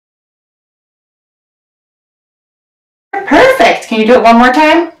Can you do it one more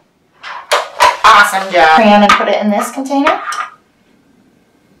time? Awesome job. Crayon and put it in this container.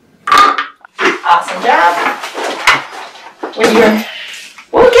 Awesome job.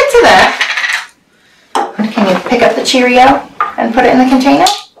 We'll get to that. Can you pick up the Cheerio and put it in the container?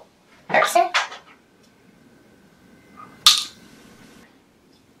 Excellent.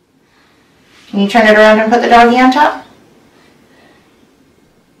 Can you turn it around and put the doggy on top?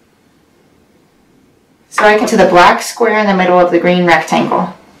 So I get to the black square in the middle of the green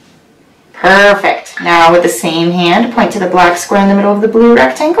rectangle. Perfect. Now with the same hand, point to the black square in the middle of the blue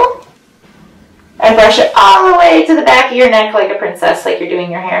rectangle. And brush it all the way to the back of your neck like a princess, like you're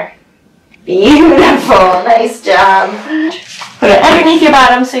doing your hair. Beautiful. Nice job. Put it underneath your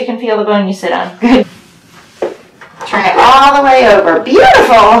bottom so you can feel the bone you sit on. Good. Turn it all the way over.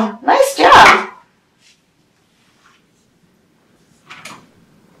 Beautiful. Nice job.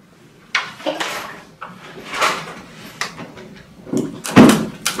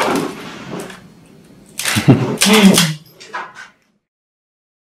 Okay.